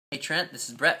Trent, this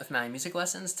is Brett with My Music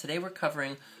Lessons. Today we're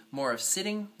covering more of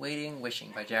Sitting, Waiting,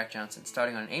 Wishing by Jack Johnson,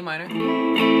 starting on A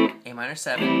minor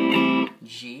 7,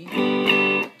 G,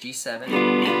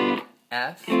 G7,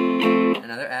 F,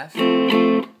 another F,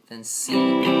 then C,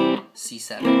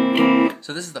 C7.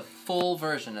 So this is the full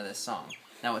version of this song.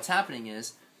 Now what's happening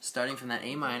is, starting from that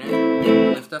A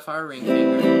minor, lift up our ring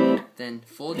finger, then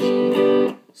full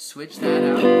G, switch that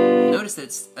out. Notice that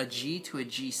it's a G to a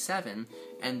G7,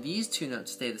 and these two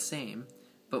notes stay the same,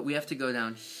 but we have to go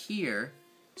down here,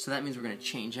 so that means we're going to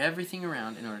change everything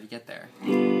around in order to get there.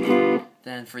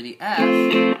 Then for the F,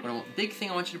 big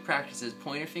thing I want you to practice is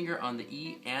point your finger on the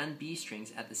E and B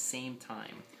strings at the same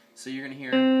time. So you're going to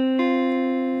hear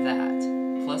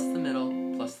that, plus the middle,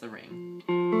 plus the ring.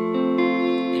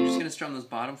 And you're just going to strum those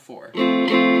bottom four.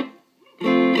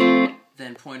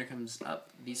 Then pointer comes up,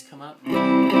 these come up, C,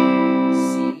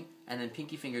 and then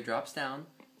pinky finger drops down,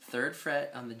 3rd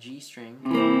fret on the G string to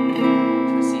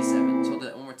a C7. So we'll do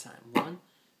that one more time. 1,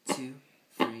 2,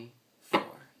 3, 4.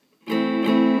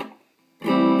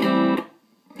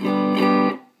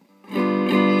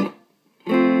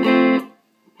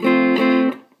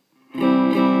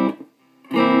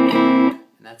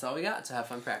 And that's all we got, so have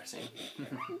fun practicing.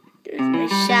 There's my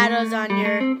shadows on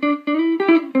your...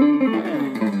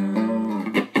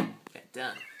 Okay,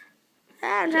 done.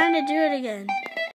 I'm trying to do it again.